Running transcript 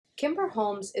Kimber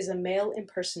Holmes is a male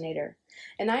impersonator,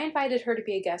 and I invited her to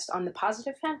be a guest on The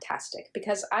Positive Fantastic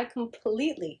because I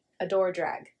completely adore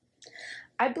drag.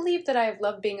 I believe that I have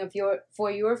loved being a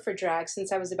voyeur for drag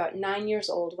since I was about 9 years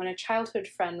old when a childhood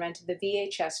friend rented the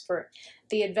VHS for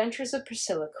The Adventures of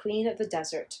Priscilla, Queen of the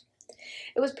Desert.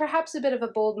 It was perhaps a bit of a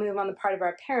bold move on the part of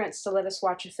our parents to let us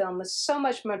watch a film with so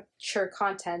much mature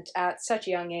content at such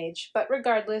a young age, but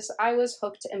regardless, I was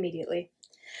hooked immediately.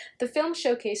 The film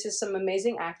showcases some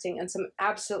amazing acting and some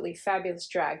absolutely fabulous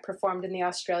drag performed in the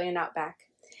Australian outback.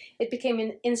 It became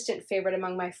an instant favorite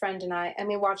among my friend and I, and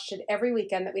we watched it every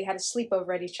weekend that we had a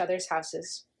sleepover at each other's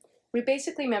houses. We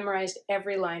basically memorized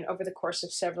every line over the course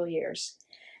of several years.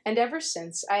 And ever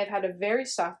since, I have had a very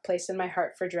soft place in my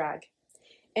heart for drag.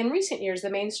 In recent years, the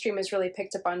mainstream has really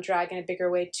picked up on drag in a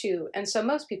bigger way too, and so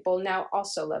most people now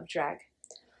also love drag.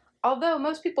 Although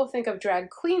most people think of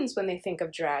drag queens when they think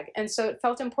of drag, and so it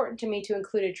felt important to me to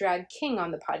include a drag king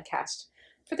on the podcast,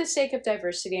 for the sake of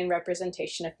diversity and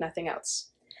representation if nothing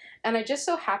else. And I just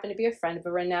so happen to be a friend of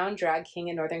a renowned drag king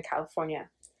in Northern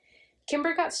California.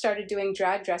 Kimber got started doing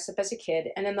drag dress-up as a kid,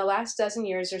 and in the last dozen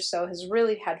years or so has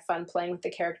really had fun playing with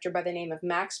the character by the name of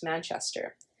Max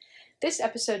Manchester. This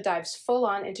episode dives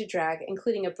full-on into drag,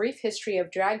 including a brief history of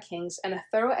drag kings and a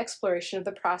thorough exploration of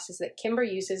the process that Kimber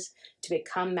uses to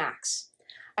become Max.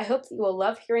 I hope that you will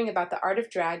love hearing about the art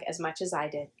of drag as much as I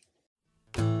did.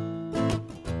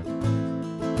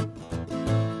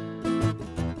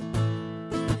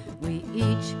 We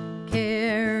each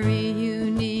carry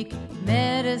unique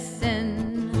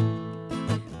medicine.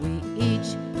 We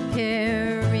each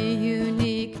carry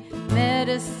unique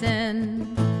medicine.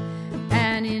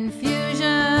 An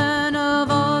infusion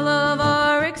of all of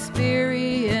our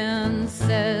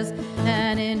experiences.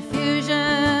 An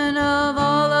infusion of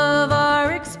all of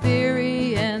our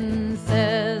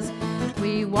experiences.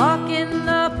 We walk in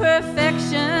the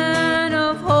perfection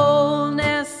of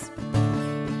wholeness.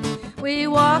 We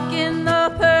walk in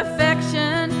the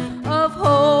perfection of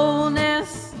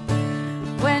wholeness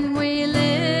when we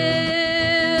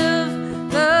live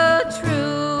the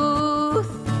truth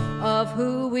of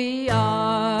who we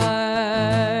are.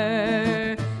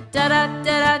 Da da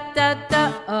da da da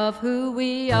da of who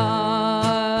we are.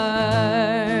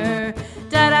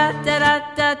 Da da da da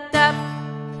da da.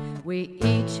 We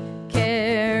each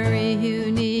carry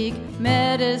unique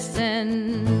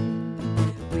medicine.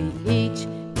 We each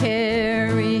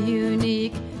carry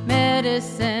unique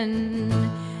medicine.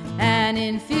 An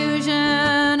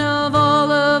infusion of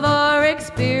all of our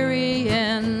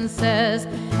experiences.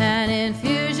 An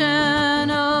infusion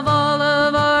of all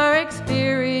of our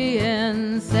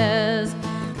experiences.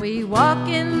 We walk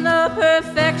in the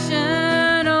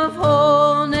perfection of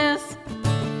wholeness.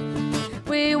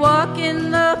 We walk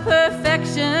in the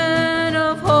perfection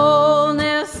of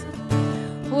wholeness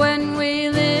when we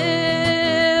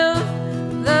live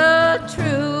the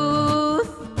truth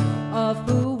of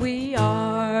who we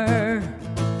are.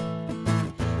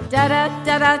 Da da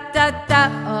da da da da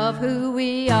of who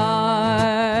we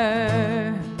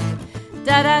are.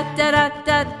 Da da da da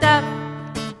da da.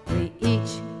 We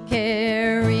each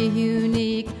carry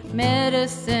unique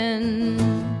medicine.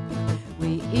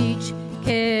 We each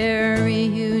carry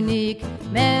unique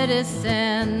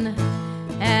medicine.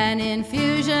 An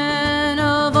infusion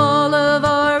of all of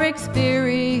our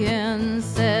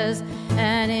experiences.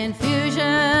 An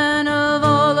infusion of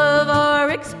all of our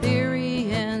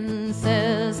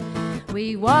experiences.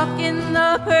 We walk in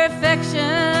the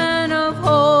perfection of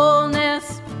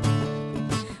wholeness.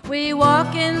 We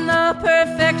walk in the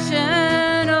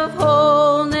perfection of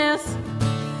wholeness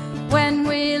when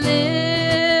we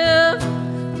live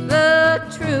the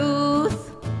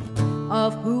truth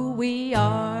of who we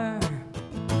are.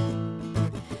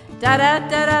 Da da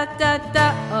da da da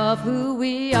da of who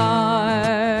we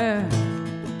are.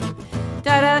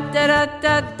 Da da da da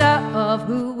da da of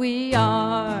who we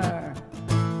are.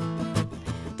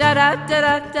 Da da da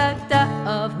da da da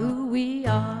of who we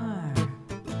are.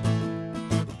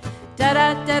 Da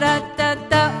da da da da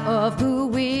da of who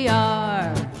we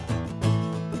are.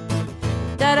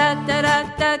 Da da da da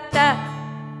da da.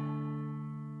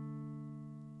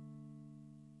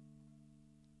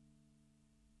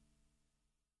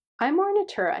 I'm Maura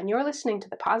Natura, and you're listening to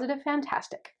The Positive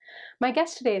Fantastic. My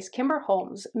guest today is Kimber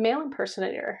Holmes, male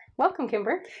impersonator. Welcome,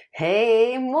 Kimber.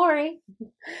 Hey, Maury.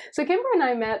 So Kimber and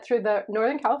I met through the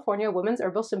Northern California Women's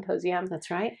Herbal Symposium. That's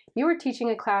right. You were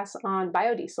teaching a class on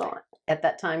biodiesel. At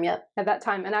that time, yep. At that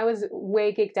time, and I was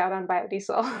way geeked out on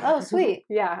biodiesel. Oh, sweet.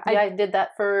 Yeah. I did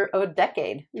that for a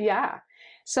decade. Yeah.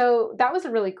 So that was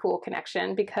a really cool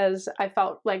connection because I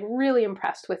felt like really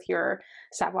impressed with your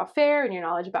savoir-faire and your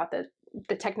knowledge about the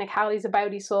the technicalities of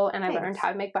biodiesel, and I learned Thanks.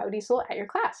 how to make biodiesel at your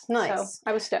class. Nice. So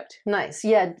I was stoked. Nice.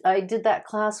 Yeah, I did that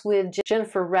class with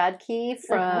Jennifer Radke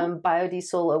from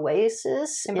Biodiesel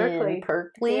Oasis In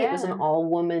Berkeley. It was an Yeah.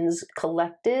 all-women's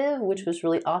collective, which was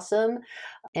really awesome.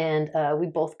 And we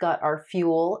both got our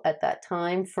fuel at that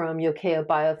time from Yokaia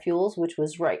Biofuels, which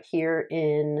was right here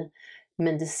in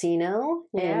Mendocino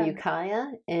Yeah. and Ukiah.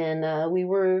 And we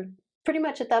were pretty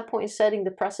much at that point setting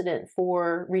the precedent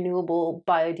for renewable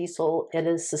biodiesel at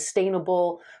a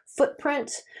sustainable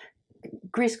footprint,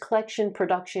 grease collection,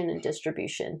 production, and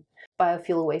distribution.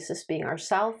 Biofuel Oasis being our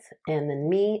south, and then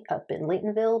me up in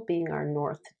Laytonville being our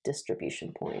north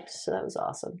distribution point. So that was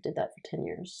awesome. Did that for 10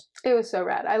 years. It was so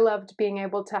rad. I loved being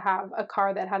able to have a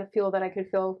car that had a fuel that I could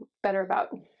feel better about.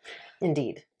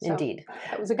 Indeed. So, Indeed.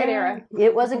 That was a good era.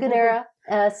 It was a good era.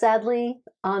 Sadly,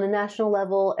 on a national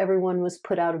level, everyone was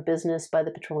put out of business by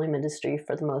the petroleum industry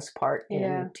for the most part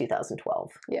in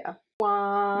 2012. Yeah.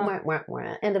 Wah. Wah, wah,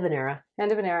 wah. End of an era.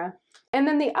 End of an era. And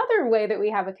then the other way that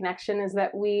we have a connection is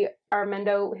that we are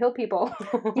Mendo Hill people.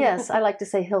 Yes, I like to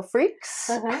say hill freaks.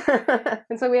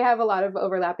 And so we have a lot of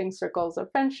overlapping circles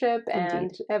of friendship and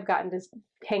Indeed. have gotten to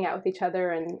hang out with each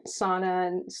other and sauna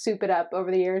and soup it up over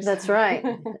the years. That's right.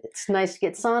 It's nice to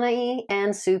get sauna-y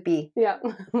and soupy. Yeah.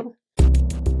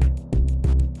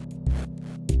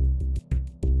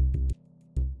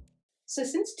 So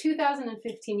since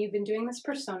 2015, you've been doing this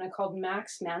persona called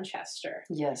Max Manchester.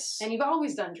 Yes. And you've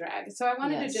always done drag. So I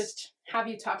wanted Yes. to just have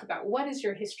you talk about what is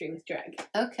your history with drag?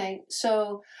 Okay,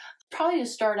 so probably to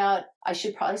start out, I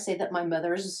should probably say that my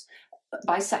mother's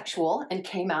bisexual and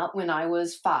came out when I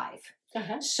was 5.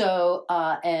 So,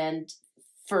 and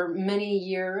for many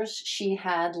years, she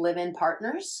had live-in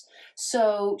partners.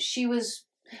 So she was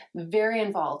very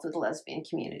involved with the lesbian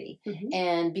community.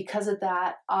 And because of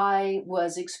that, I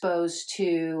was exposed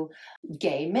to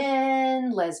gay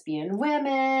men, lesbian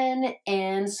women,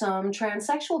 and some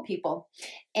transsexual people.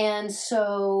 And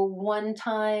so one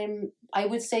time, I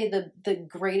would say the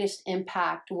greatest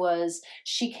impact was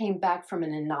she came back from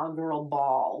an inaugural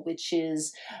ball, which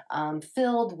is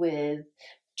filled with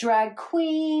drag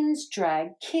queens,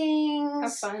 drag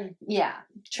kings. How fun. Yeah,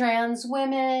 trans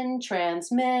women,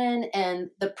 trans men,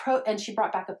 and and she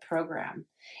brought back a program.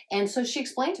 And so she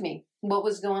explained to me what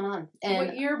was going on. And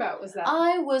what year about was that?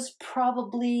 I was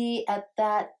probably, at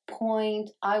that point,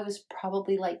 I was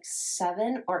probably like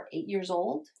 7 or 8 years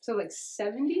old. So like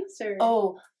 70s or?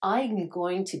 Oh, I'm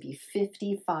going to be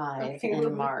 55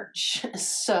 in March.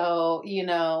 So, you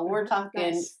know, we're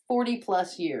talking 40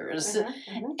 plus years.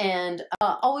 And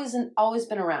always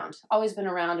been around,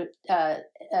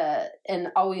 and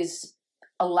always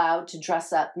allowed to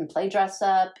dress up and play dress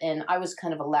up. And I was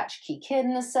kind of a latchkey kid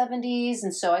in the 70s.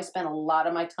 And so I spent a lot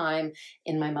of my time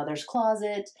in my mother's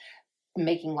closet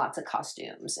making lots of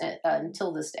costumes.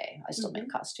 Until this day, I still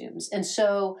make costumes. And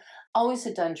so always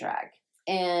had done drag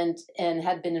and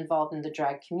had been involved in the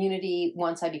drag community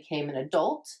once I became an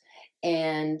adult.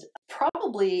 And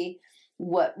probably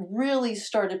what really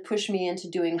started pushing me into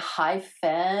doing high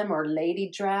femme or lady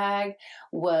drag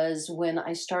was when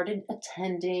I started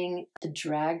attending the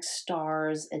Drag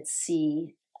Stars at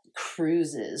Sea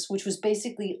cruises, which was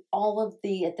basically all of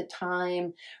the, at the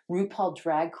time, RuPaul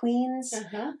drag queens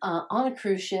on a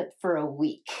cruise ship for a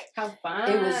week. How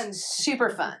fun. It was super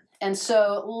fun. And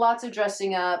so lots of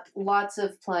dressing up, lots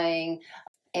of playing,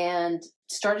 and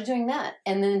started doing that.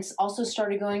 And then also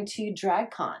started going to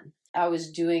DragCon. I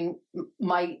was doing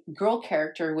my girl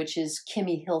character, which is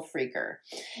Kimmy Hillfreaker.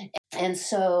 And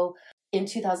so in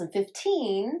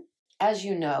 2015, as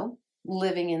you know,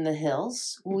 living in the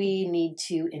hills, we need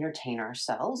to entertain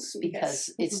ourselves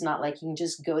because it's not like you can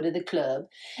just go to the club.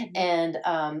 And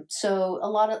so a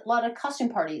lot of costume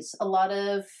parties, a lot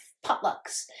of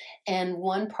potlucks. And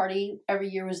one party every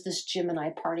year was this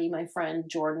Gemini party my friend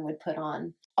Jordan would put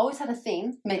on. Always had a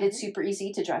theme, made it super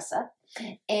easy to dress up.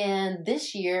 And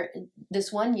this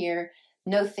one year,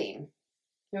 no theme.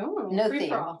 No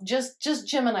theme. Just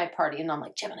Gemini party. And I'm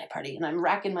like, Gemini party. And I'm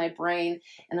racking my brain.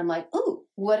 And I'm like, ooh,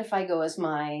 what if I go as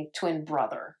my twin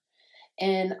brother?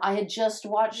 And I had just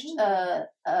watched a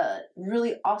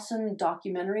really awesome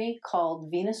documentary called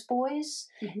Venus Boys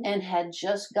and had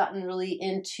just gotten really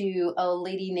into a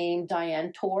lady named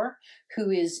Diane Torr, who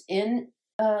is in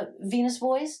Venus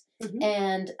Boys.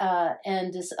 And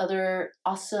this other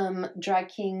awesome drag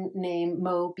king named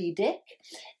Mo B. Dick.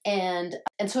 And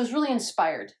so I was really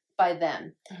inspired by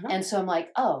them. And so I'm like,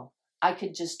 oh, I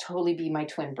could just totally be my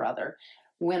twin brother.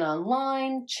 Went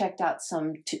online, checked out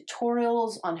some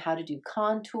tutorials on how to do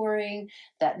contouring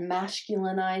that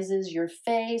masculinizes your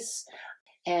face.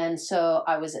 And so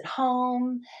I was at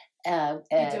home You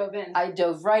dove in. I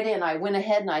dove right in. I went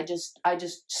ahead and I just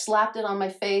slapped it on my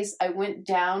face. I went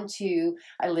down to,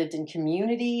 I lived in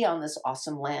community on this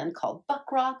awesome land called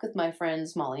Buck Rock with my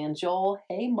friends Molly and Joel.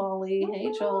 Hey, Molly.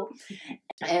 Hey, Joel.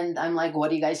 And I'm like, what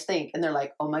do you guys think? And they're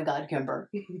like, oh my God, Kimber,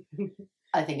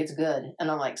 I think it's good. And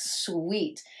I'm like,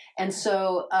 sweet. And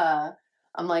so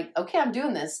I'm like, okay, I'm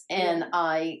doing this. And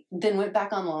I then went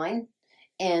back online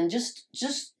and just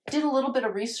did a little bit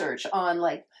of research on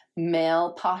like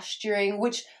male posturing,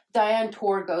 which Diane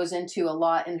Torr goes into a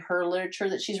lot in her literature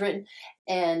that she's written,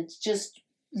 and just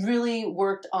really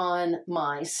worked on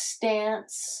my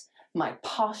stance, my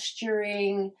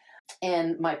posturing,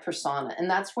 and my persona. And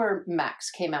that's where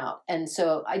Max came out. And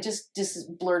so I just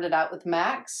blurted out with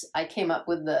Max. I came up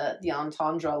with the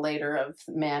entendre later of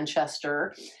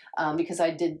Manchester, because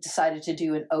I decided to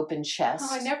do an open chest.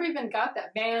 Oh, I never even got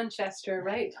that. Manchester,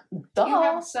 right? Duh. You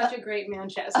have such a great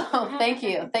Manchester. Oh, thank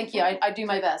you. Thank you. I do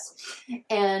my best.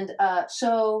 And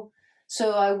so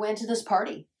I went to this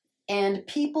party. And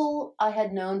people I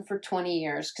had known for 20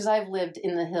 years, because I've lived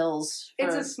in the hills.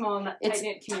 It's a small,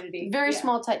 tight-knit community. Very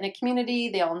small, tight-knit community.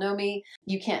 They all know me.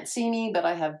 You can't see me, but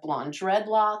I have blonde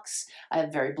dreadlocks. I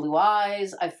have very blue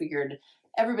eyes. I figured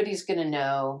everybody's going to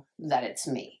know that it's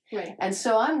me. Right. And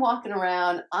so I'm walking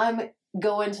around. I'm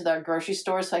going to the grocery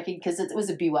store so I could, because it was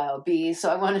a BYOB, so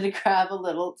I wanted to grab a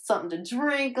little something to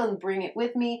drink and bring it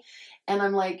with me. And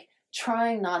I'm like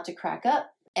trying not to crack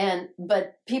up.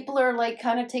 But people are like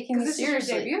kind of taking me seriously. This is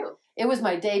your debut. It was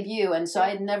my debut, and so I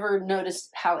had never noticed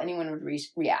how anyone would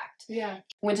react. Yeah.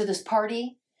 Went to this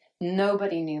party.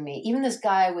 Nobody knew me. Even this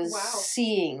guy I was Wow.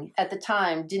 seeing at the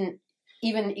time didn't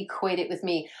even equate it with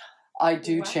me. I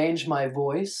do change my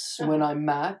voice when I'm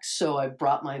Max, so I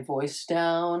brought my voice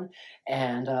down,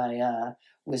 and I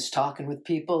was talking with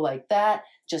people like that,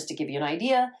 just to give you an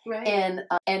idea. Right.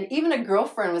 And even a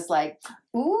girlfriend was like,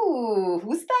 ooh,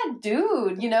 who's that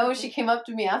dude? You know, she came up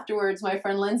to me afterwards, my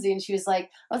friend Lindsay, and she was like,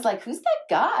 I was like, who's that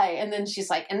guy? And then she's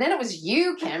like, and then it was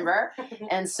you, Kimber.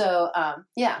 And so,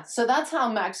 so that's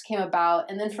how Max came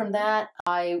about. And then from that,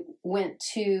 I went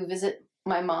to visit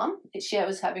my mom. She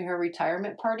was having her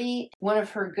retirement party. One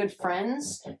of her good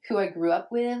friends who I grew up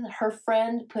with, her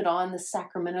friend put on the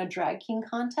Sacramento Drag King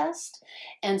contest.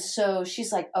 And so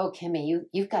she's like, oh, Kimmy,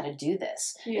 you've got to do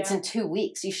this. Yeah. It's in 2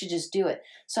 weeks. You should just do it.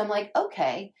 So I'm like,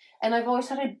 okay. And I've always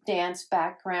had a dance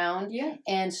background. Yeah.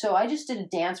 And so I just did a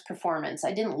dance performance.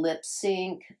 I didn't lip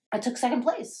sync. I took second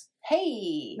place.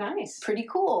 Hey. Nice. Pretty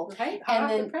cool. Right.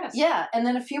 Hot off the press. Yeah. And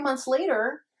then a few months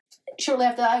later, shortly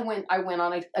after that, I went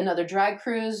on another drag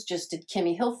cruise, just did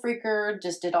Kimmy Hilfreaker,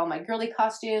 just did all my girly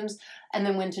costumes, and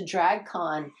then went to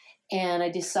DragCon. And I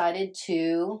decided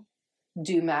to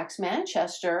do Max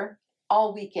Manchester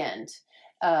all weekend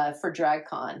for DragCon.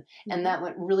 Mm-hmm. And that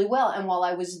went really well. And while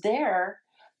I was there,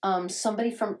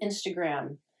 somebody from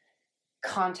Instagram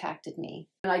contacted me.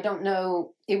 And I don't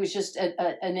know, it was just an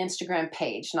Instagram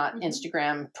page, not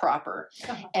Instagram proper.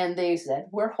 Uh-huh. And they said,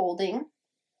 we're holding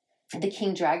the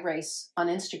King Drag Race on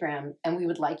Instagram, and we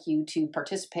would like you to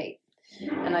participate.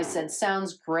 And I said,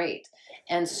 sounds great.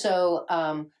 And so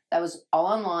that was all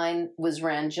online, was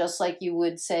ran just like you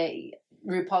would say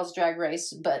RuPaul's Drag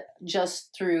Race, but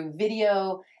just through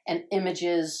video and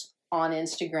images on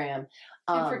Instagram.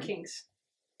 And for Kings.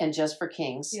 And just for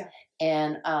Kings. Yeah.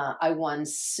 And I won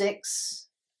 6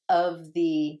 of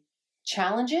the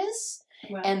challenges.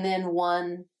 Wow. And then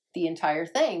won the entire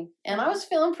thing. And I was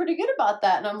feeling pretty good about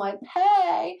that. And I'm like,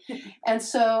 hey. And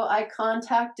so I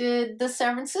contacted the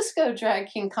San Francisco Drag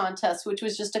King contest, which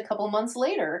was just a couple months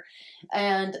later.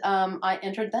 And I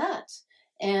entered that.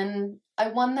 And I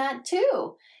won that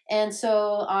too. And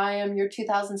so I am your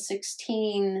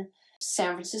 2016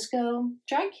 San Francisco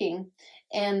Drag King.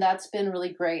 And that's been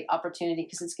really great opportunity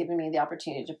because it's given me the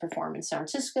opportunity to perform in San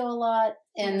Francisco a lot.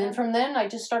 And then from then I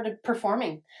just started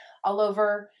performing all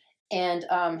over, and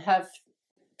have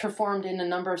performed in a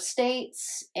number of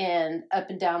states and up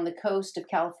and down the coast of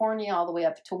California, all the way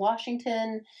up to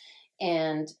Washington.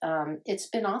 And it's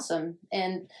been awesome.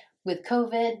 And with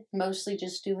COVID, mostly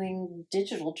just doing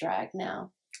digital drag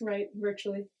now. Right,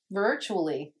 virtually.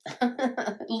 Virtually.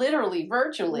 Literally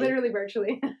virtually. Literally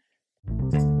virtually.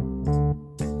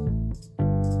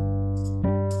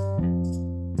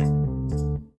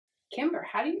 Kimber,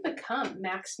 how do you become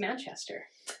Max Manchester?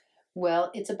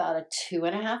 Well, it's about a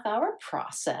 2.5-hour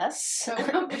process. So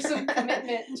there's some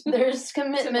commitment. There's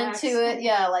commitment to it.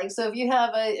 Yeah. Like, so if you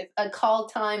have a call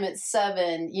time at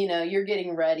 7, you know, you're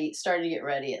getting ready, starting to get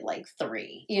ready at like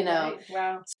 3, you know. Right.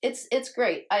 Wow. It's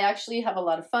great. I actually have a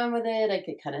lot of fun with it. I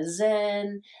get kind of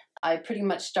zen. I pretty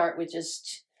much start with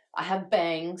just I have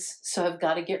bangs, so I've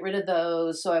got to get rid of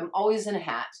those. So I'm always in a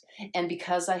hat. And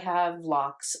because I have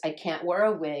locks, I can't wear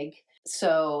a wig.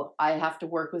 So I have to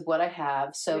work with what I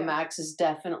have. So Yeah. Max is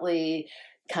definitely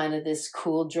kind of this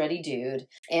cool, dready dude.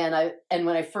 And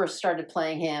when I first started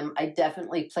playing him, I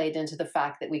definitely played into the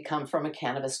fact that we come from a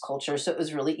cannabis culture. So it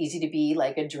was really easy to be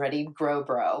like a dready grow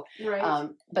bro. Right.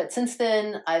 But since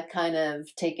then, I've kind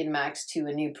of taken Max to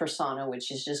a new persona,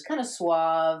 which is just kind of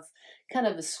suave, kind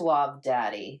of a suave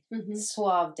daddy. Mhm.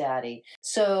 Suave daddy.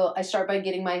 So I start by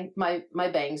getting my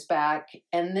bangs back,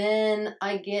 and then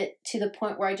I get to the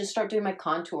point where I just start doing my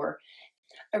contour.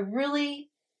 I really,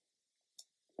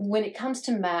 when it comes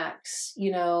to Max,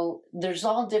 you know, there's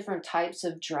all different types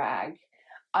of drag.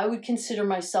 I would consider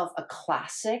myself a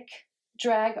classic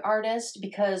drag artist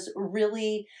because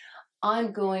really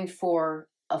I'm going for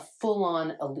a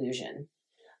full-on illusion.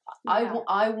 Yeah.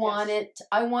 I want Yes. it.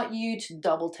 I want you to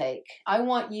double take. I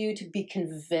want you to be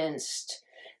convinced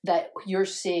that you're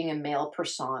seeing a male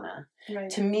persona.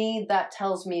 Right. To me, that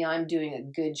tells me I'm doing a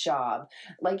good job.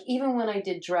 Like even when I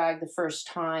did drag the first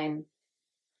time,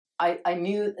 I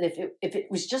knew that if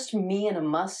it was just me and a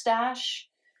mustache,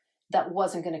 that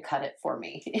wasn't going to cut it for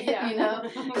me. Yeah. You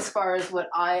know, as far as what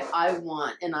I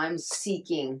want and I'm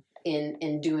seeking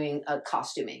in doing a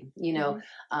costuming. You know,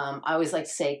 I always like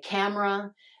to say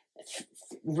camera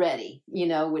ready, you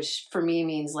know, which for me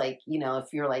means like, you know,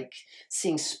 if you're like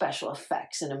seeing special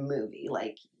effects in a movie,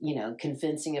 like, you know,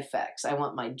 convincing effects, I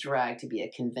want my drag to be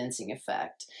a convincing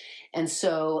effect. And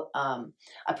so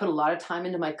I put a lot of time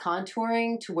into my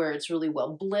contouring to where it's really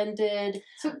well blended.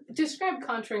 So describe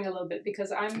contouring a little bit,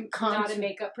 because I'm not a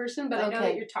makeup person, but I know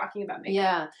that you're talking about makeup.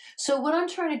 Yeah. So what I'm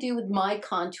trying to do with my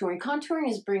contouring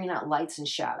is bringing out lights and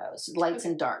shadows, lights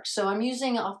and darks. So I'm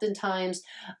using oftentimes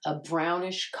a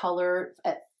brownish color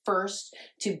at first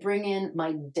to bring in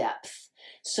my depth.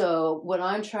 So what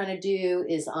I'm trying to do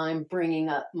is I'm bringing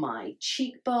up my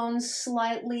cheekbones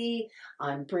slightly.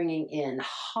 I'm bringing in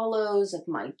hollows of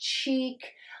my cheek.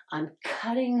 I'm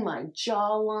cutting my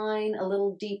jawline a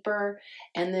little deeper.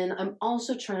 And then I'm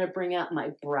also trying to bring out my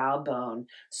brow bone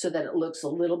so that it looks a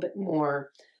little bit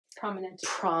more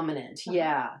prominent.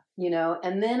 Yeah. You know,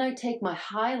 and then I take my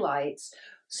highlights.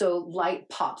 So light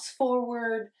pops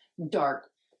forward, dark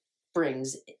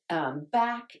brings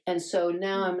back. And so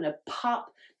now I'm going to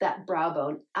pop that brow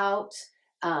bone out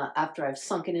after I've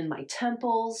sunken in my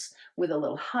temples with a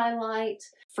little highlight.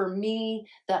 For me,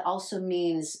 that also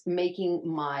means making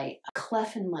my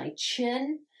clef in my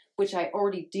chin, which I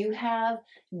already do have,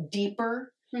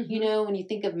 deeper. You know, when you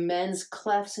think of men's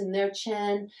clefts in their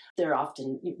chin, they're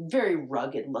often very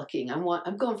rugged looking. I'm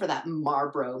going for that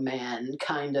Marlboro Man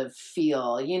kind of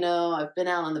feel. You know, I've been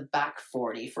out on the back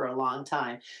 40 for a long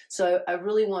time. So I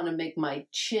really want to make my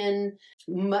chin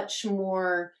much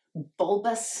more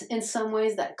bulbous in some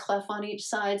ways, that clef on each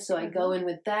side. So I go in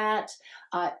with that.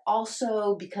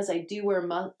 Also, because I do wear,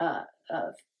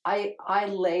 I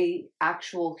lay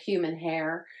actual human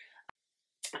hair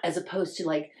as opposed to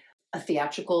like a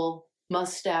theatrical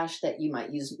mustache that you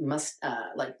might use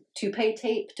like toupee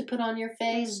tape to put on your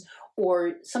face,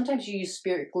 or sometimes you use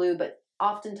spirit glue, but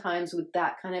oftentimes with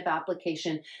that kind of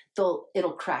application,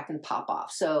 it'll crack and pop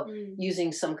off. So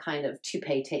using some kind of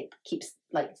toupee tape keeps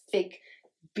like fake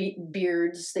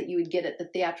beards that you would get at the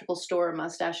theatrical store,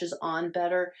 mustaches on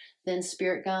better than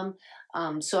spirit gum.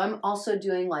 So I'm also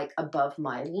doing like above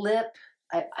my lip.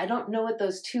 I don't know what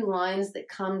those two lines that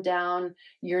come down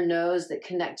your nose that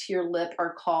connect to your lip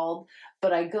are called,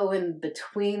 but I go in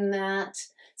between that.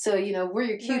 So, you know, where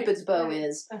your Cupid's bow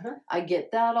is, I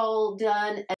get that all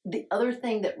done. And the other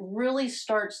thing that really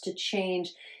starts to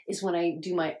change is when I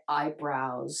do my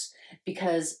eyebrows,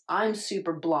 because I'm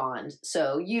super blonde.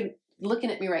 So you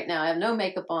looking at me right now, I have no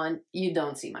makeup on. You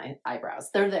don't see my eyebrows.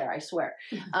 They're there, I swear.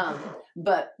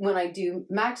 But when I do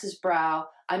Max's brow,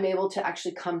 I'm able to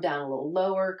actually come down a little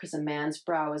lower because a man's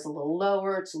brow is a little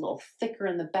lower. It's a little thicker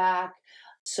in the back.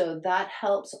 So that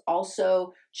helps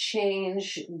also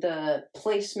change the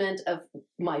placement of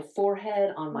my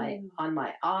forehead on my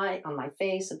eye, on my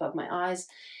face, above my eyes.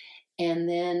 And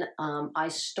then I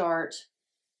start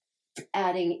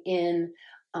adding in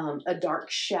a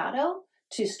dark shadow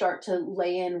to start to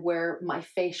lay in where my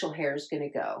facial hair is going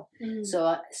to go.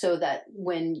 So that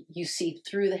when you see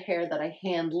through the hair that I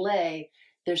hand lay,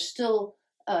 there's still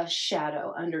a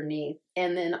shadow underneath.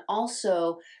 And then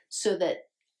also so that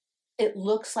it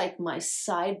looks like my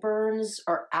sideburns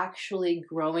are actually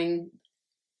growing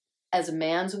as a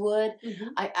man's would.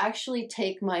 I actually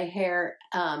take my hair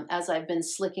as I've been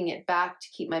slicking it back to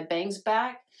keep my bangs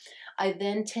back. I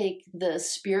then take the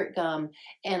spirit gum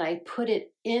and I put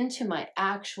it into my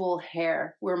actual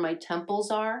hair where my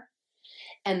temples are.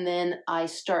 And then I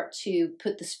start to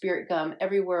put the spirit gum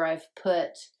everywhere I've put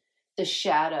the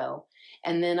shadow.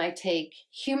 And then I take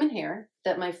human hair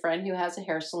that my friend who has a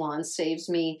hair salon saves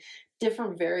me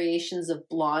different variations of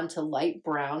blonde to light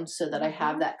brown so that I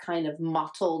have that kind of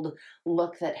mottled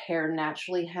look that hair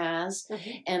naturally has.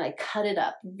 And I cut it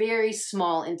up very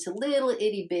small into little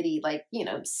itty bitty, like, you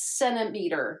know,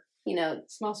 centimeter, you know,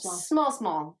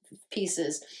 small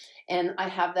pieces. And I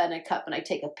have that in a cup, and I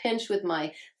take a pinch with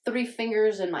my 3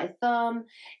 fingers and my thumb,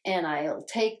 and I'll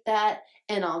take that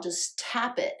and I'll just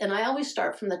tap it. And I always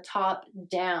start from the top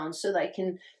down so that I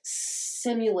can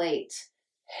simulate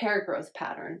hair growth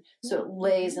pattern so it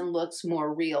lays and looks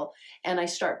more real. And I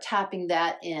start tapping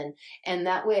that in, and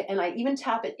that way, and I even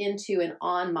tap it into and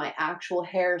on my actual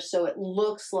hair so it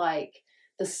looks like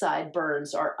the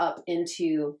sideburns are up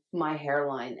into my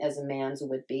hairline as a man's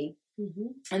would be.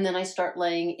 And then I start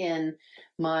laying in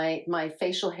my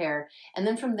facial hair. And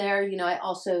then from there, you know, I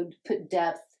also put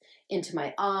depth into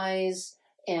my eyes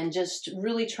and just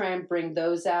really try and bring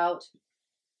those out.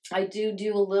 I do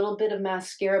a little bit of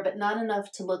mascara, but not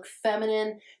enough to look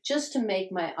feminine, just to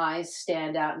make my eyes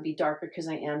stand out and be darker because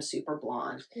I am super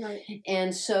blonde.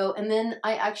 And so, and then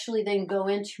I actually then go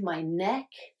into my neck,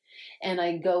 and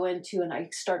I go into and I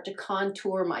start to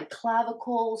contour my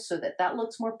clavicle so that that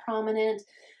looks more prominent.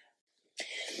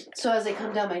 So as I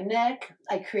come down my neck,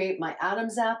 I create my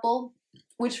Adam's apple,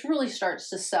 which really starts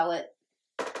to sell it.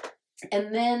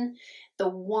 And then the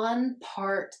one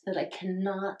part that I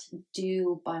cannot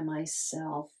do by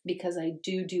myself, because I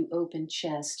do open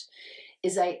chest,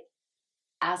 is I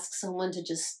ask someone to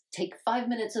just take 5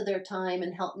 minutes of their time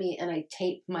and help me, and I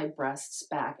tape my breasts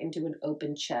back and do an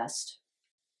open chest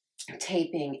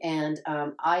taping. And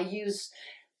I use,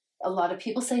 a lot of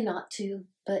people say not to,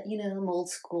 but you know, I'm old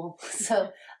school.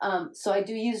 So I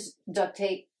do use duct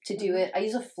tape to do it. I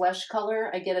use a flesh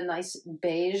color. I get a nice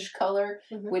beige color,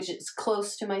 which is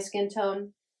close to my skin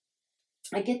tone.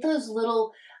 I get those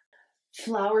little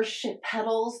flower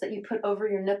petals that you put over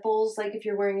your nipples, like if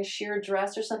you're wearing a sheer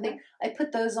dress or something. I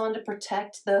put those on to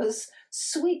protect those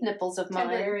sweet nipples of mine.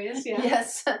 Tender areas, yeah.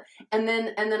 Yes. And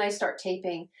then I start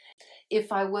taping.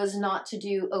 If I was not to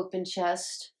do open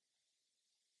chest,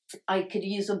 I could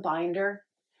use a binder,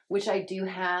 which I do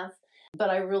have, but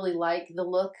I really like the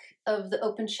look of the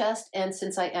open chest. And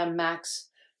since I am Max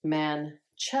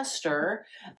Manchester,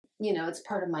 you know, it's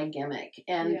part of my gimmick.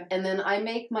 And then I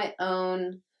make my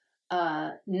own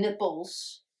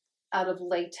nipples out of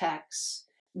latex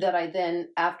that I then,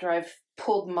 after I've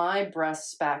pulled my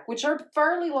breasts back, which are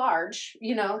fairly large,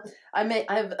 you know, I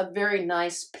have a very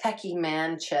nice pecky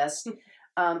man chest.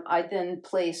 I then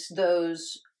place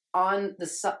those on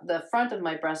the front of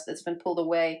my breast that's been pulled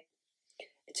away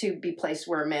to be placed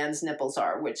where a man's nipples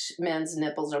are, which men's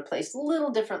nipples are placed a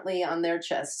little differently on their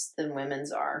chests than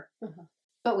women's are.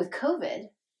 But with COVID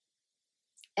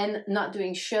and not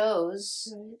doing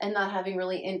shows and not having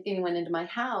really anyone into my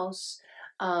house,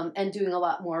 and doing a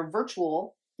lot more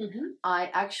virtual, I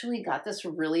actually got this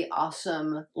really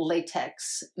awesome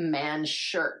latex man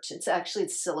shirt.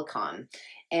 It's silicone,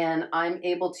 and I'm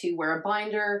able to wear a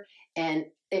binder, and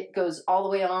it goes all the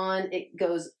way on. It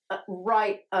goes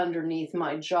right underneath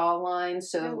my jawline.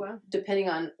 So depending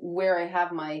on where I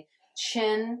have my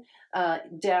chin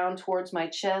down towards my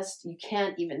chest, you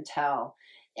can't even tell.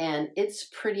 And it's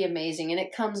pretty amazing. And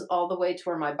it comes all the way to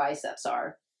where my biceps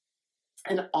are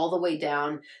and all the way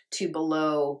down to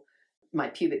below my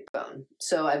pubic bone.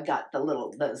 So I've got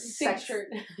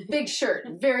big shirt,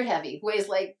 very heavy, weighs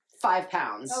like 5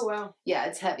 pounds. Oh, wow. Yeah,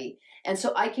 it's heavy. And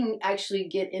so I can actually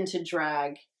get into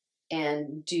drag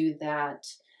and do that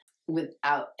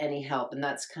without any help. And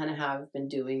that's kind of how I've been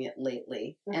doing it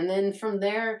lately. And then from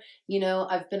there, you know,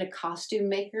 I've been a costume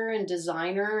maker and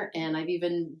designer, and I've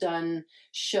even done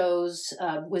shows,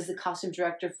 was the costume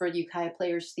director for Ukiah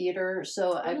Players Theater.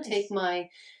 So I take my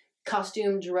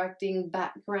costume directing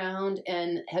background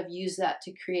and have used that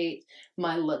to create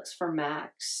my looks for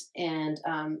Max. And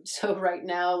so right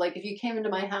now, like if you came into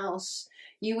my house,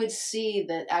 you would see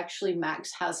that actually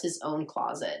Max has his own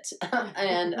closet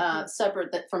and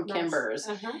separate that from Kimber's.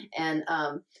 And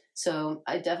so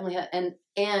I definitely have,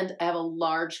 and I have a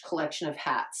large collection of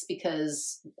hats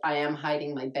because I am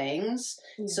hiding my bangs.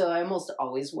 So I almost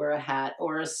always wear a hat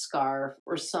or a scarf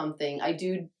or something. I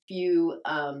do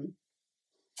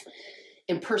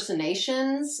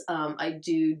impersonations. I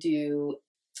do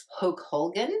Hulk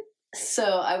Hogan. So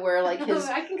I wear like his.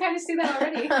 I can kind of see that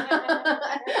already.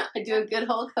 I do a good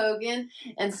Hulk Hogan,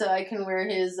 and so I can wear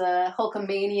his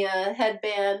Hulkamania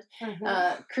headband,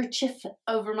 kerchief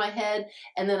over my head,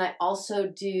 and then I also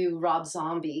do Rob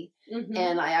Zombie.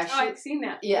 And I actually, I've seen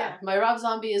that. Yeah, my Rob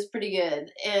Zombie is pretty good,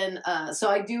 and so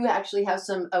I do actually have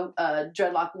some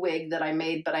dreadlock wig that I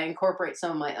made, but I incorporate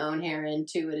some of my own hair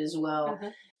into it as well.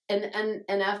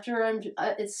 And after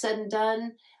it's said and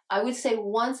done, I would say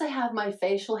once I have my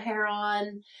facial hair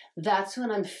on, that's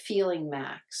when I'm feeling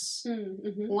Max.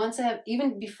 Once I have,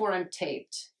 even before I'm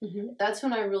taped, that's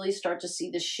when I really start to see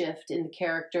the shift in the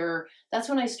character. That's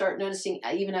when I start noticing,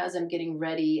 even as I'm getting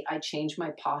ready, I change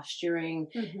my posturing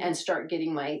and start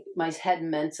getting my head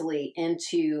mentally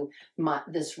into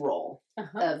this role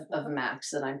of Max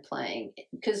that I'm playing.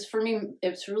 Because for me,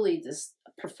 it's really this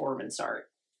performance art.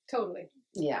 Totally.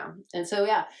 Yeah. And so,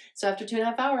 so after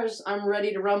 2.5 hours, I'm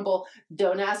ready to rumble.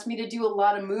 Don't ask me to do a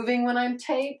lot of moving when I'm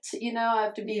taped. You know, I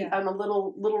have to be, I'm a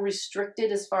little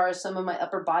restricted as far as some of my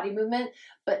upper body movement.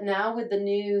 But now with the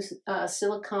new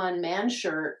silicone man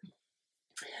shirt,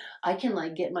 I can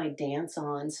like get my dance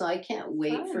on. So I can't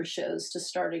wait for shows to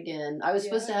start again. I was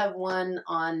supposed to have one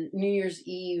on New Year's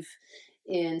Eve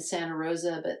in Santa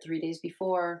Rosa, but 3 days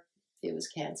before, it was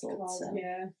canceled.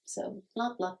 So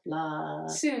blah blah blah.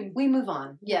 Soon we move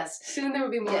on. Yes. Soon there will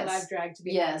be more live drag to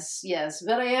be. Yes.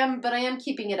 But I am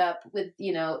keeping it up with,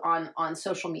 you know, on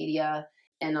social media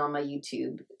and on my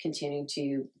YouTube, continuing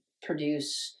to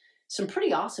produce some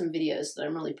pretty awesome videos that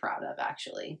I'm really proud of,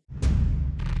 actually.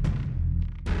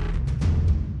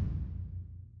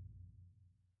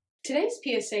 Today's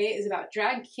PSA is about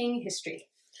drag king history.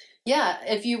 Yeah,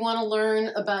 if you want to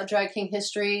learn about drag king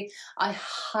history, I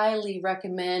highly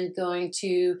recommend going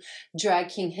to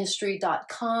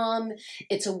dragkinghistory.com.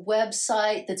 It's a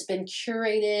website that's been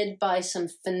curated by some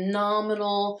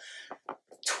phenomenal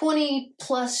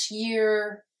 20-plus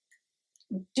year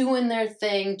doing their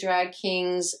thing drag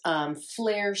kings,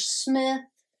 Flair Smith,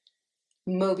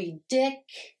 Moby Dick.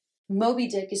 Moby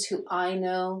Dick is who I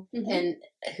know and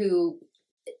who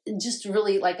just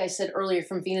really, like I said earlier,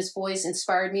 from Venus Voice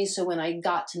inspired me. So when I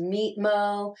got to meet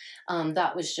Mo,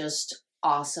 that was just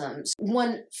awesome.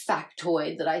 One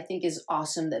factoid that I think is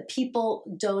awesome that people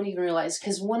don't even realize,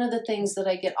 because one of the things that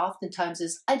I get oftentimes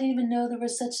is, I didn't even know there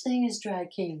was such thing as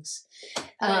drag kings.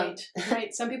 Right.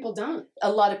 Some people don't.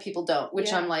 A lot of people don't,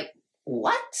 which I'm like,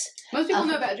 what? Most people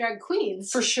know about drag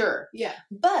queens. For sure. Yeah.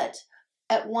 But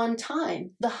at one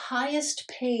time, the highest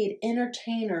paid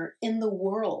entertainer in the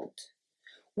world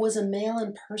was a male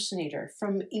impersonator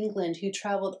from England who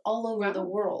traveled all over the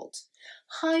world.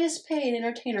 Highest paid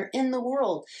entertainer in the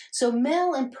world. So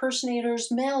male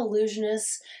impersonators, male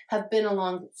illusionists have been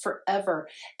along forever.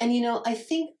 And, you know, I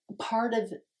think part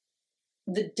of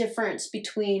the difference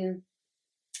between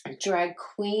drag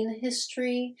queen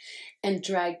history and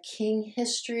drag king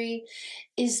history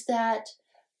is that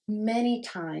many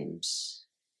times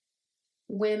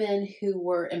women who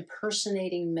were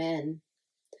impersonating men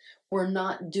were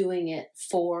not doing it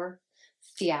for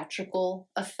theatrical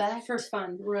effect. For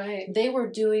fun, right. They were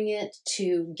doing it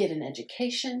to get an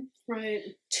education, right,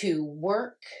 to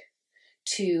work,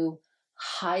 to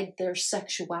hide their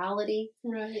sexuality.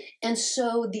 Right. And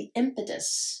so the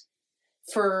impetus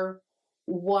for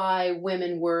why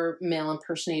women were male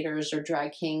impersonators or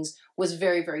drag kings was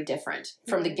very, very different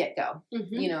from the get-go,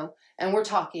 you know, and we're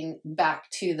talking back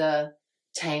to the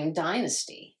Tang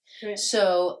Dynasty. Right.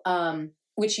 So,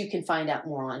 which you can find out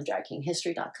more on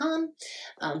dragkinghistory.com.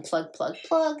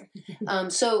 Plug.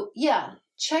 So yeah,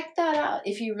 check that out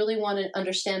if you really want to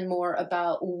understand more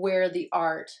about where the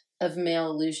art of male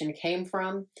illusion came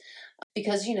from.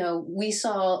 Because, you know, we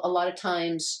saw a lot of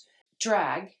times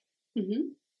drag,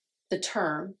 the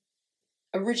term,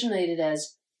 originated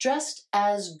as dressed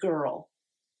as girl.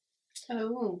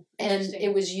 Oh, and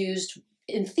it was used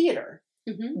in theater.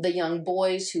 The young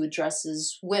boys who would dress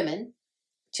as women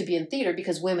to be in theater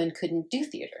because women couldn't do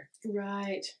theater.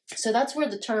 Right. So that's where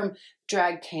the term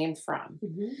drag came from.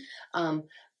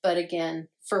 But again,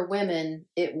 for women,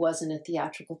 it wasn't a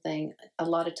theatrical thing. A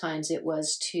lot of times it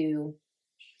was to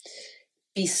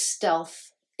be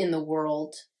stealth in the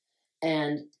world.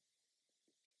 And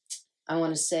I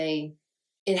want to say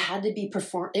it had to be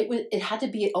it had to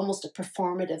be almost a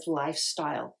performative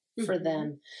lifestyle for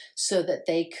them so that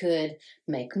they could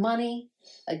make money,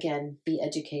 again, be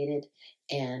educated,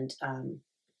 and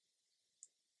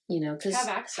you know, because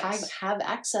have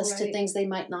access to things they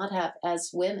might not have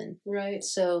as women. Right.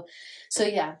 So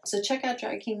yeah. So check out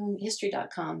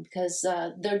dragkinghistory.com because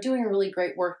they're doing really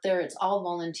great work there. It's all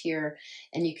volunteer,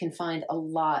 and you can find a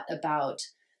lot about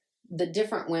the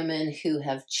different women who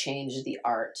have changed the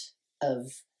art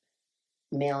of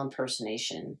male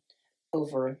impersonation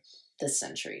over the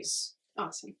centuries.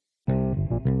 Awesome.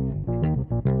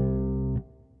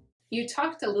 You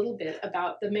talked a little bit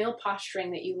about the male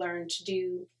posturing that you learned to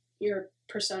do your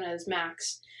persona as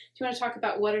Max. Do you want to talk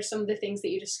about what are some of the things that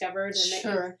you discovered and that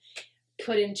you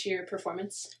put into your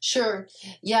performance? Sure.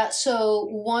 Yeah, so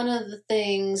one of the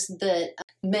things that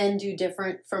men do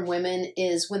different from women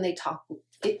is when they talk,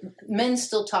 men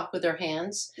still talk with their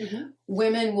hands. Mm-hmm.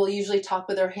 Women will usually talk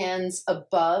with their hands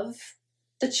above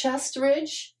the chest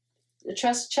ridge, the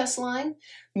chest line.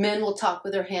 Men will talk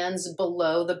with their hands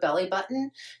below the belly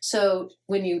button. So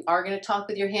when you are going to talk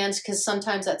with your hands, because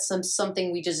sometimes that's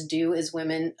something we just do as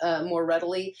women more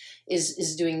readily,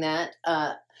 is doing that.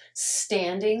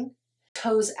 Standing,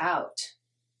 toes out.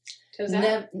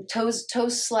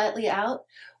 Toes slightly out.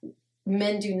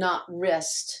 Men do not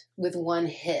rest with one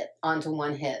hip onto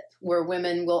one hip, where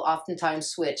women will oftentimes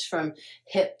switch from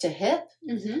hip to hip.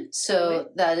 Mm-hmm. So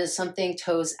that is something,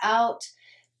 toes out,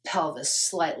 pelvis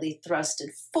slightly thrusted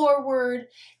forward,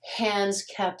 hands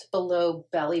kept below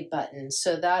belly button.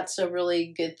 So that's a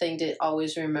really good thing to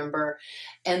always remember.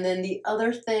 And then the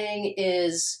other thing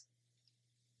is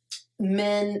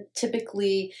men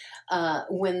typically,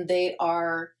 when they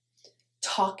are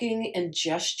talking and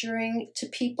gesturing to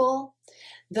people,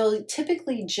 they'll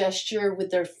typically gesture with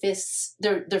their fists,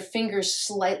 their fingers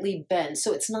slightly bent.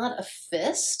 So it's not a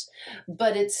fist,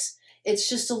 but it's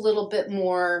just a little bit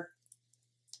more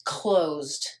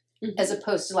closed, mm-hmm. as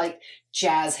opposed to like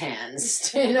jazz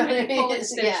hands. You know what I mean?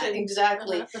 Yeah,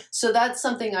 exactly. Uh-huh. So that's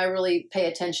something I really pay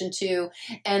attention to.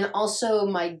 And also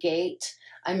my gait,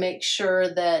 I make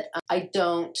sure that I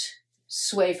don't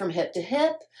sway from hip to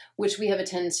hip, which we have a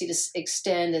tendency to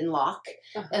extend and lock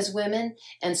as women.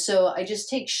 And so I just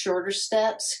take shorter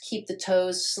steps, keep the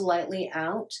toes slightly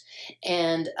out,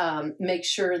 and make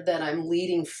sure that I'm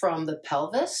leading from the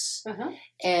pelvis.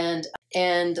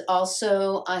 And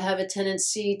also I have a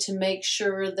tendency to make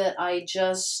sure that I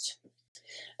just,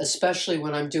 especially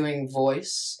when I'm doing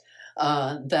voice,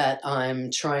 that I'm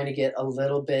trying to get a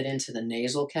little bit into the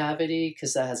nasal cavity,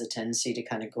 because that has a tendency to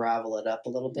kind of gravel it up a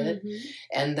little bit. Mm-hmm.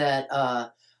 And that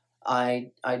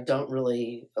I don't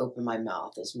really open my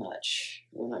mouth as much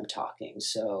when I'm talking.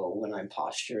 So when I'm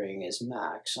posturing as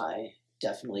Max, I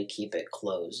definitely keep it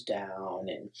closed down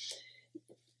and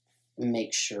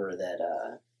make sure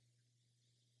that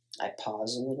I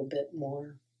pause a little bit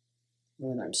more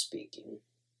when I'm speaking.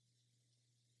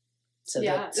 So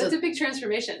that's a big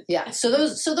transformation. Yeah. So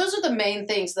those are the main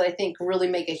things that I think really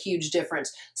make a huge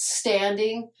difference.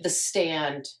 Standing, the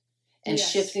stand, and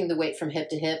shifting the weight from hip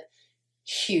to hip,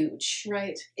 huge.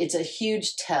 Right. It's a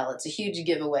huge tell. It's a huge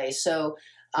giveaway. So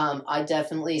I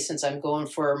definitely, since I'm going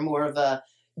for more of a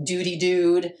duty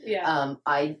dude,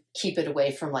 I keep it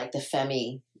away from like the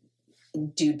femmy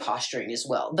dude posturing as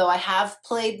well. Though I have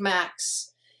played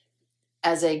Max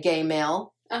as a gay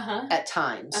male. At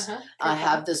times. I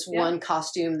have this one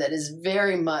costume that is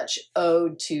very much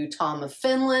ode to Tom of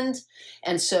Finland.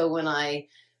 And so when I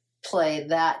play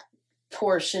that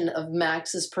portion of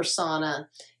Max's persona,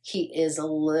 he is a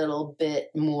little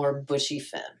bit more bushy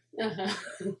femme.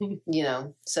 You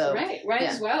know, so right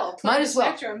as well. Might as well.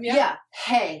 Spectrum, yeah.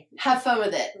 Hey, have fun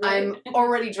with it. Right. I'm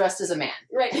already dressed as a man.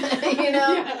 Right. You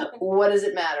know, what does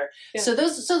it matter? Yeah. So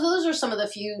those are some of the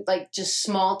few like just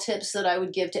small tips that I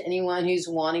would give to anyone who's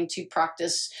wanting to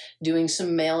practice doing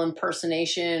some male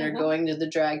impersonation or going to the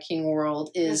drag king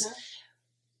world is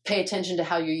pay attention to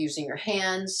how you're using your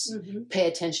hands, pay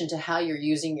attention to how you're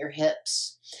using your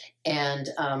hips, and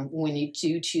when you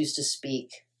do choose to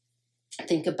speak,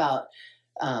 think about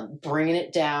bringing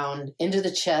it down into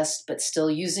the chest, but still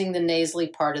using the nasally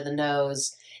part of the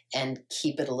nose, and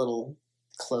keep it a little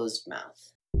closed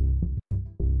mouth.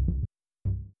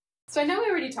 So I know we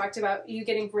already talked about you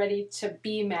getting ready to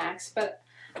be Max, but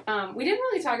we didn't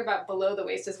really talk about below the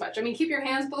waist as much. I mean, keep your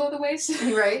hands below the waist.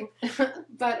 Right.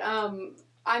 But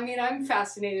I mean, I'm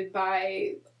fascinated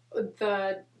by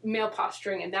the male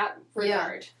posturing in that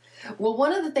regard. Yeah. Well,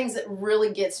 one of the things that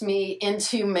really gets me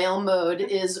into male mode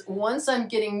is once I'm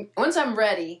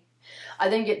ready, I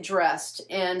then get dressed.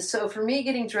 And so for me,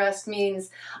 getting dressed means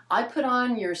I put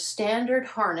on your standard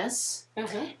harness,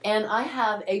 and I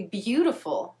have a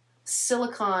beautiful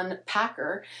silicone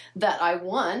packer that I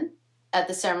won at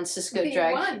the San Francisco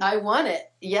Drag. I won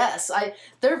it. Yes.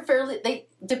 They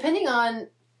depending on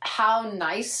how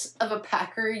nice of a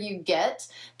packer you get,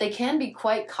 they can be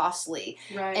quite costly.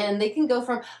 Right. And they can go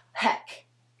from, heck,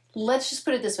 let's just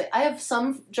put it this way. I have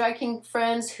some drag king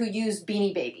friends who use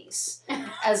Beanie Babies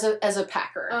as a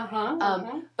packer.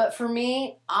 But for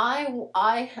me, I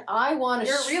want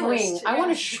to swing. I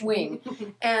want to swing.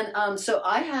 And so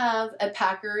I have a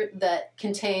packer that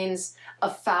contains a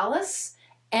phallus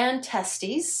and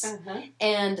testes.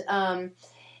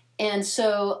 And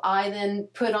so I then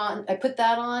put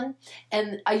that on,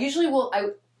 and I usually will,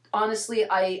 honestly,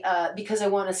 because I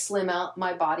want to slim out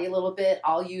my body a little bit,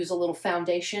 I'll use a little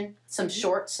foundation, some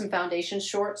foundation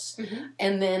shorts,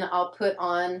 and then I'll put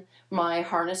on my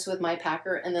harness with my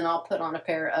packer, and then I'll put on a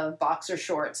pair of boxer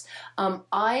shorts.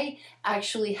 I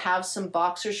actually have some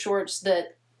boxer shorts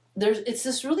that it's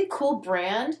this really cool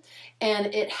brand, and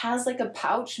it has like a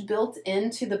pouch built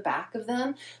into the back of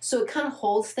them, so it kind of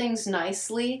holds things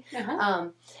nicely.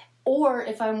 Or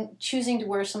if I'm choosing to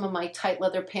wear some of my tight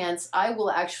leather pants, I will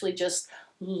actually just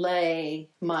lay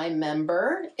my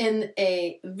member in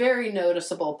a very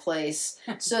noticeable place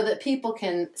so that people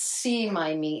can see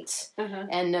my meat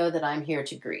and know that I'm here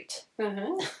to greet.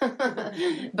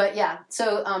 But yeah,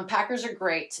 so packers are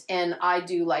great, and I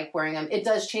do like wearing them. It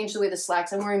does change the way the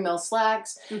slacks. I'm wearing male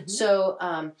slacks,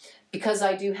 so because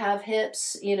I do have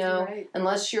hips, you know,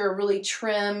 unless you're a really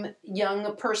trim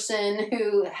young person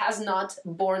who has not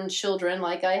born children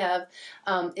like I have,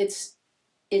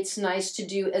 it's nice to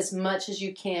do as much as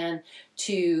you can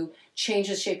to change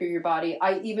the shape of your body.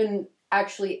 I even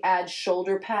actually add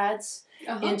shoulder pads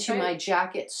into my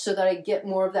jacket so that I get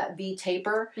more of that V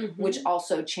taper, which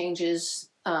also changes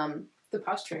the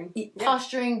posturing.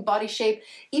 Posturing, body shape,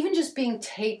 even just being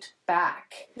taped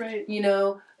back. You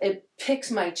know, it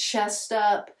picks my chest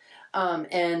up.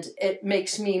 And it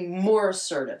makes me more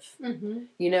assertive.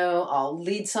 You know, I'll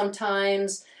lead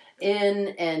sometimes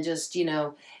in and just, you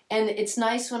know, and it's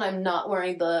nice when I'm not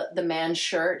wearing the man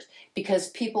shirt, because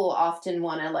people often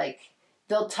want to, like,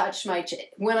 they'll touch my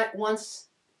once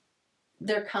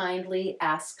they're kindly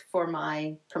ask for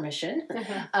my permission,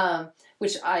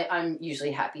 which I'm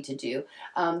usually happy to do.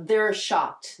 They're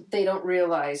shocked. They don't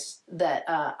realize that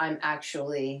I'm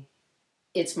actually,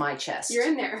 it's my chest. You're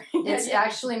in there. It's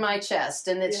actually my chest,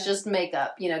 and it's just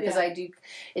makeup, you know, because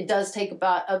it does take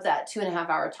about, of that 2.5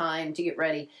 hour time to get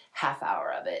ready, half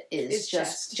hour of it is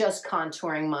just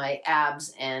contouring my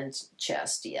abs and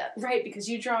chest. Right, because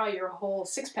you draw your whole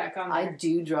six-pack on there. I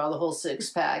do draw the whole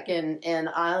six-pack, and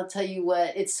I'll tell you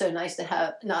what, it's so nice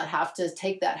to not have to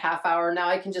take that half hour. Now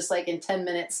I can just, like, in 10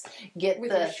 minutes get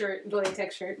with your shirt, the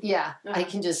latex shirt. Yeah, I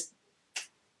can just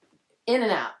in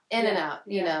and out,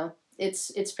 you know.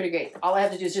 It's pretty great. All I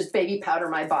have to do is just baby powder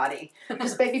my body.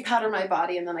 Just baby powder my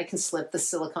body, and then I can slip the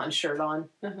silicone shirt on.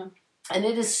 And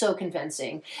it is so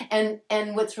convincing.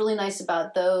 And what's really nice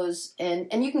about those,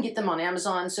 and you can get them on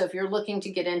Amazon, so if you're looking to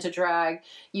get into drag,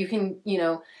 you can, you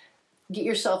know, get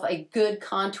yourself a good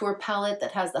contour palette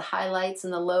that has the highlights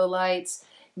and the lowlights.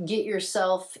 Get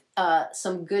yourself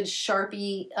some good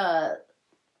Sharpie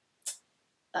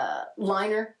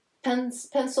liner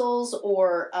pencils,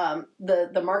 or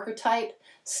the marker type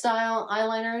style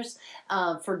eyeliners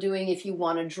for doing, if you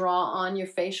want to draw on your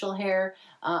facial hair.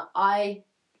 I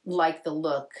like the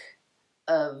look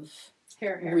of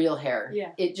real hair.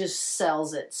 It just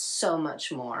sells it so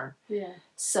much more.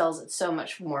 Sells it so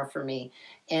much more for me.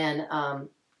 And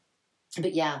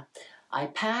but yeah, I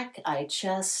pack, I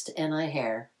chest, and I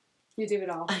hair. You do it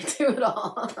all. I do it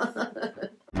all.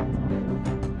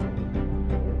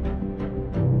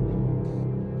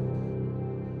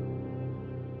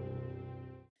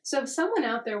 So if someone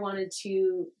out there wanted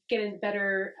to get a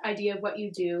better idea of what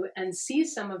you do and see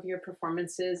some of your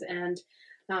performances and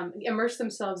immerse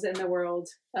themselves in the world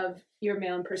of your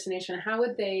male impersonation, how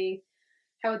would they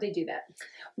do that?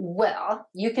 Well,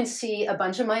 you can see a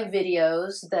bunch of my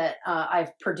videos that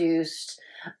I've produced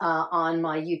on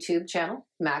my YouTube channel,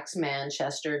 Max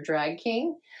Manchester Drag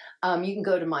King. You can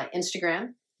go to my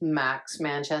Instagram, Max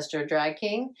Manchester Drag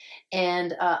King,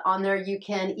 and on there you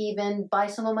can even buy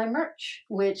some of my merch,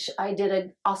 which I did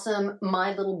an awesome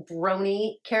My Little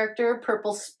Brony character,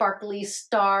 purple sparkly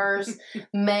stars,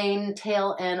 mane,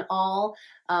 tail, and all.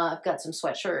 I've got some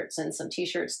sweatshirts and some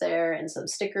t-shirts there and some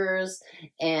stickers,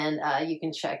 and you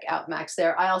can check out Max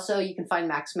there. You can find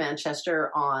Max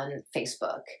Manchester on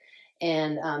Facebook.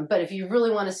 And but if you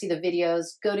really want to see the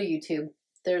videos, go to YouTube.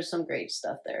 There's some great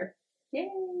stuff there. Yay!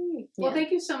 Well,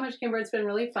 thank you so much, Kimber. It's been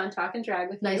really fun talking drag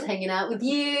with you. Nice hanging out with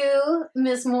you,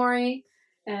 Miss Maury.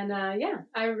 And yeah,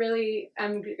 I'm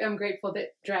grateful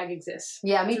that drag exists.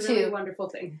 Yeah, me too. It's a really wonderful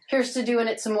thing. Here's to doing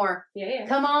it some more. Yeah.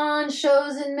 Come on,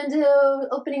 shows in Mendocino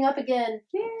opening up again.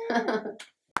 Yeah.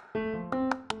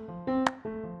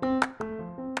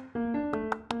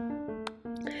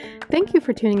 Thank you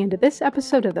for tuning into this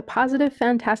episode of the Positive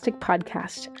Fantastic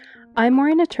Podcast. I'm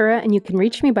Maureen Natura, and you can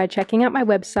reach me by checking out my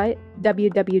website,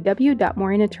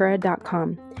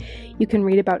 www.maureennatura.com. You can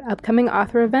read about upcoming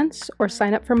author events or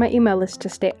sign up for my email list to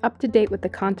stay up to date with the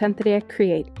content that I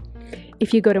create.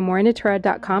 If you go to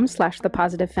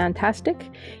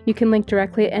maureennatura.com/thepositivefantastic, you can link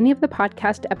directly at any of the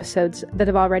podcast episodes that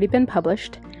have already been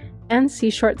published and see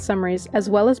short summaries as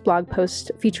well as blog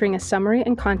posts featuring a summary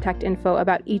and contact info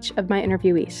about each of my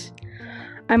interviewees.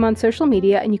 I'm on social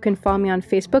media, and you can follow me on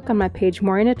Facebook on my page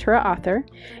Maureen Natura Author,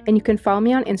 and you can follow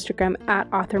me on Instagram at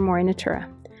Author Maureen Natura.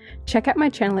 Check out my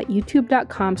channel at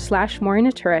youtube.com/Maureen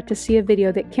Natura to see a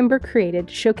video that Kimber created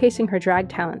showcasing her drag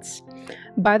talents.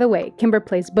 By the way, Kimber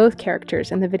plays both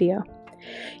characters in the video.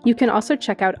 You can also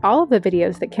check out all of the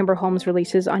videos that Kimber Holmes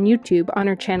releases on YouTube on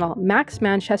her channel Max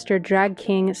Manchester Drag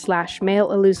King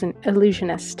 /Male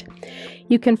Illusionist.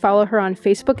 You can follow her on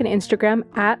Facebook and Instagram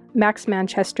at Max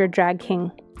Manchester Drag King.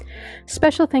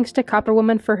 Special thanks to Copper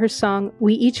Woman for her song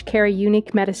We Each Carry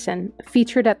Unique Medicine,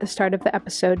 featured at the start of the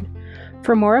episode.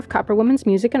 For more of Copper Woman's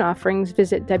music and offerings,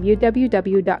 visit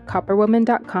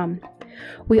www.copperwoman.com.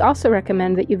 We also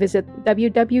recommend that you visit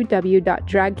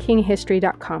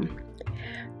www.dragkinghistory.com.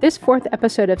 This fourth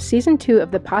episode of Season 2 of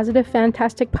the Positive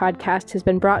Fantastic Podcast has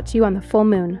been brought to you on the full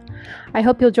moon. I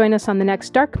hope you'll join us on the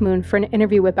next dark moon for an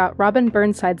interview about Robin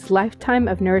Burnside's lifetime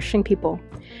of nourishing people.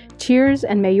 Cheers,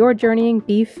 and may your journeying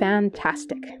be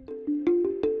fantastic.